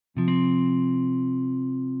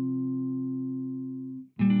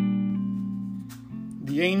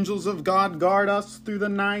The angels of God guard us through the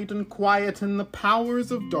night and quieten the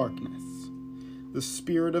powers of darkness. The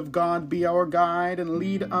Spirit of God be our guide and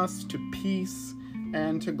lead us to peace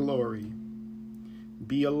and to glory.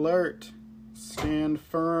 Be alert, stand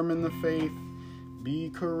firm in the faith, be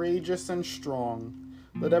courageous and strong.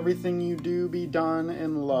 Let everything you do be done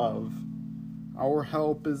in love. Our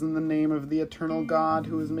help is in the name of the eternal God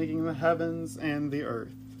who is making the heavens and the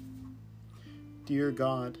earth. Dear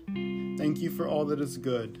God, thank you for all that is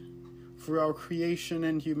good, for our creation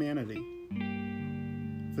and humanity,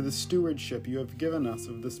 for the stewardship you have given us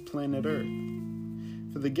of this planet Earth,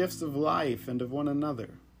 for the gifts of life and of one another,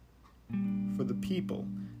 for the people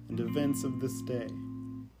and events of this day,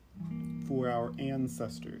 for our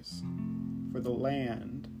ancestors, for the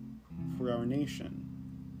land, for our nation,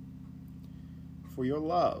 for your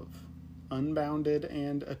love, unbounded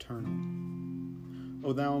and eternal.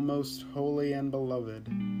 O thou most holy and beloved,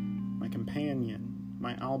 my companion,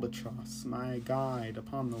 my albatross, my guide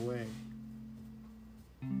upon the way.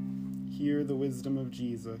 Hear the wisdom of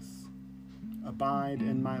Jesus. Abide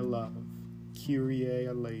in my love, Kyrie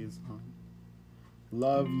eleison.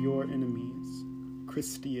 Love your enemies,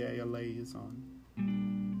 Christie eleison.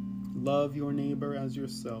 Love your neighbor as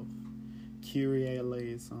yourself, Kyrie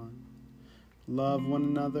eleison. Love one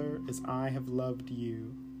another as I have loved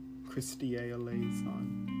you, Christie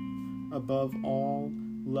eleison. Above all,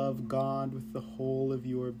 love God with the whole of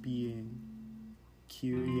your being,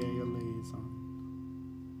 Kyrie eleison.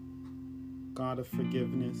 God of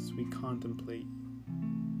forgiveness, we contemplate you.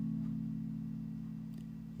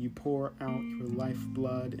 You pour out your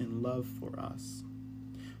lifeblood in love for us.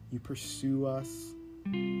 You pursue us,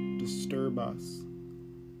 disturb us.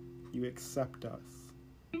 You accept us.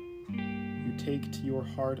 You take to your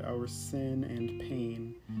heart our sin and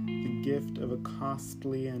pain, the gift of a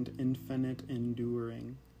costly and infinite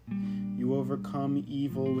enduring. You overcome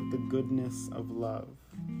evil with the goodness of love.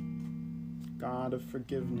 God of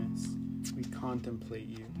forgiveness, we contemplate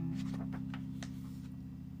you.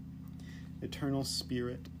 Eternal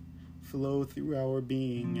Spirit, flow through our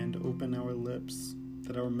being and open our lips,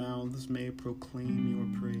 that our mouths may proclaim your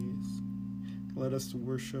praise. Let us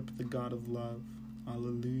worship the God of love.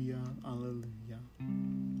 Alleluia, alleluia.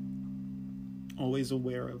 Always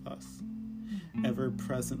aware of us, ever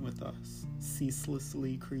present with us,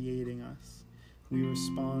 ceaselessly creating us, we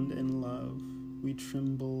respond in love. We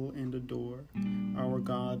tremble and adore our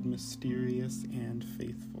God, mysterious and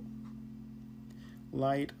faithful.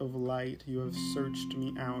 Light of light, you have searched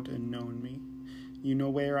me out and known me. You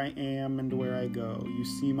know where I am and where I go. You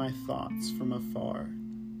see my thoughts from afar.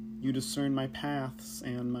 You discern my paths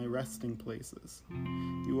and my resting places.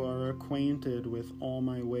 You are acquainted with all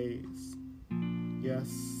my ways. Yes,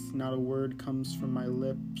 not a word comes from my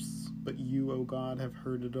lips, but you, O God, have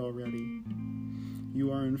heard it already.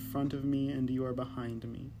 You are in front of me and you are behind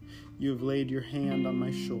me. You have laid your hand on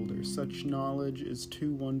my shoulder. Such knowledge is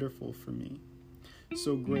too wonderful for me,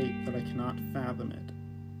 so great that I cannot fathom it.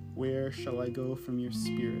 Where shall I go from your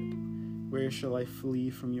spirit? Where shall I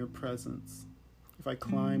flee from your presence? If I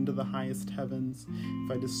climb to the highest heavens,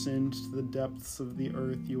 if I descend to the depths of the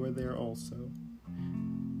earth, you are there also.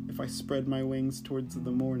 If I spread my wings towards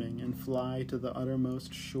the morning and fly to the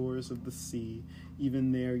uttermost shores of the sea,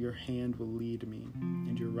 even there your hand will lead me,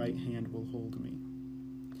 and your right hand will hold me.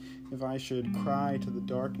 If I should cry to the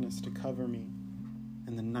darkness to cover me,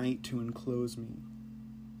 and the night to enclose me,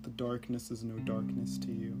 the darkness is no darkness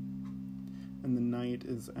to you, and the night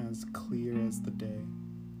is as clear as the day.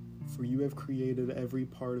 For you have created every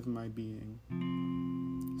part of my being,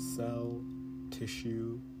 cell,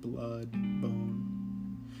 tissue, blood, bone.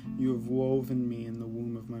 You have woven me in the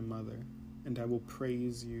womb of my mother, and I will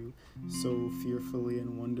praise you, so fearfully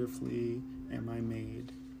and wonderfully am I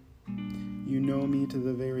made. You know me to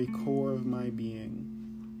the very core of my being.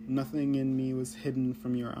 Nothing in me was hidden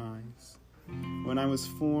from your eyes. When I was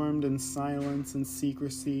formed in silence and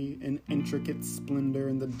secrecy, in intricate splendor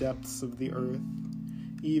in the depths of the earth,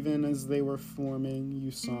 even as they were forming,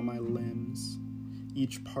 you saw my limbs,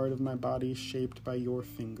 each part of my body shaped by your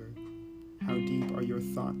finger. How deep are your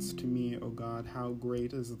thoughts to me, O God, how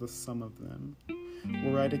great is the sum of them.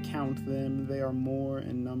 Were I to count them, they are more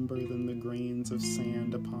in number than the grains of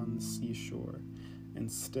sand upon the seashore,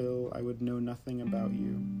 and still I would know nothing about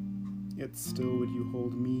you. Yet still would you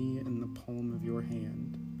hold me in the palm of your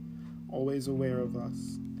hand, always aware of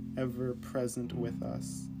us, ever present with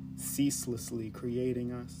us, ceaselessly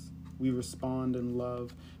creating us. We respond in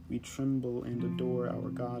love, we tremble and adore our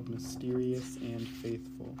God, mysterious and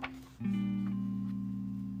faithful.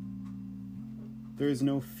 There is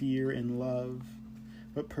no fear in love,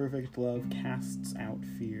 but perfect love casts out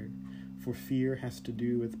fear, For fear has to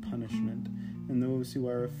do with punishment, and those who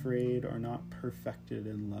are afraid are not perfected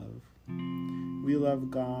in love. We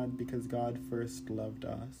love God because God first loved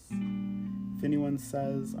us. If anyone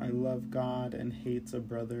says, I love God, and hates a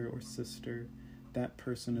brother or sister, that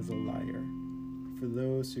person is a liar. For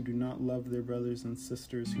those who do not love their brothers and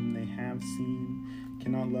sisters whom they have seen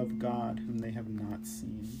cannot love God whom they have not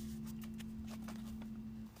seen.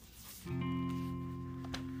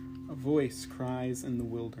 A voice cries in the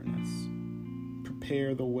wilderness,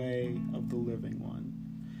 prepare the way of the living one.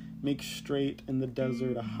 Make straight in the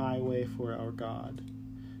desert a highway for our God.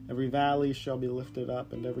 Every valley shall be lifted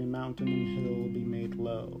up, and every mountain and hill be made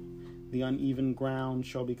low. The uneven ground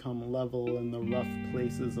shall become level, and the rough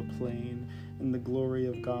places a plain, and the glory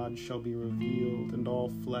of God shall be revealed, and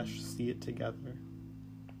all flesh see it together.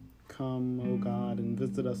 Come, O God, and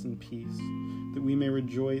visit us in peace, that we may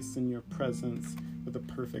rejoice in your presence with a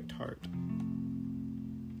perfect heart.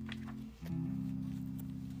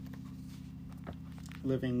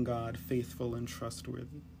 Living God, faithful and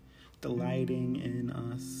trustworthy, delighting in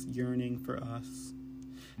us, yearning for us.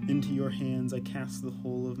 Into your hands I cast the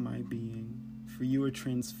whole of my being, for you are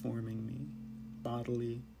transforming me,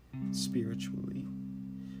 bodily, spiritually.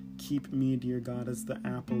 Keep me, dear God, as the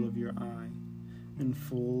apple of your eye, and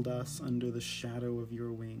fold us under the shadow of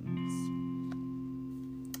your wings.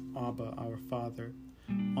 Abba, our Father,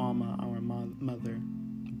 Amma, our Mother,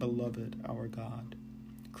 Beloved, our God,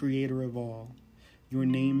 Creator of all, your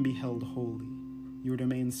name be held holy, your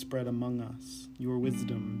domain spread among us, your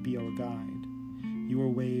wisdom be our guide, your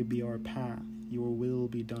way be our path, your will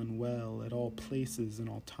be done well at all places and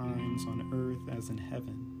all times on earth as in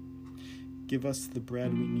heaven. Give us the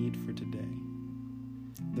bread we need for today,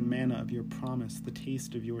 the manna of your promise, the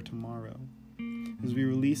taste of your tomorrow. As we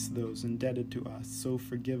release those indebted to us, so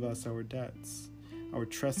forgive us our debts, our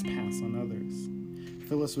trespass on others.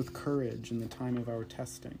 Fill us with courage in the time of our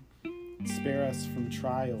testing. Spare us from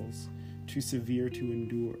trials too severe to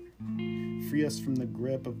endure. Free us from the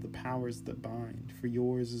grip of the powers that bind, for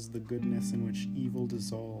yours is the goodness in which evil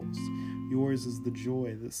dissolves. Yours is the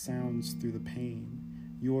joy that sounds through the pain.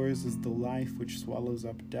 Yours is the life which swallows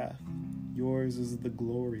up death. Yours is the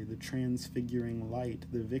glory, the transfiguring light,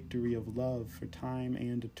 the victory of love for time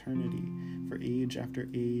and eternity, for age after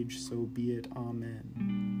age, so be it. Amen.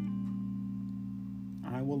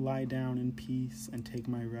 I will lie down in peace and take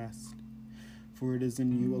my rest, for it is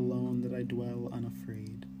in you alone that I dwell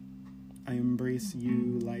unafraid. I embrace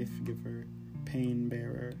you, life-giver,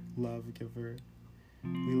 pain-bearer, love-giver.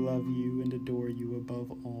 We love you and adore you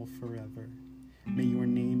above all forever. May your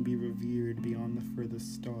name be revered beyond the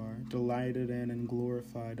furthest star, delighted in and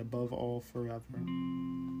glorified above all forever.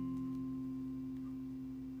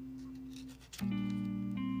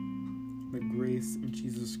 The grace of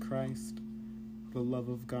Jesus Christ, the love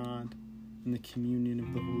of God, and the communion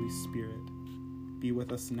of the Holy Spirit be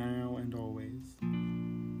with us now and always.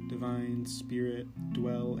 Divine Spirit,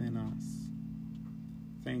 dwell in us.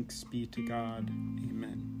 Thanks be to God.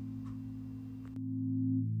 Amen.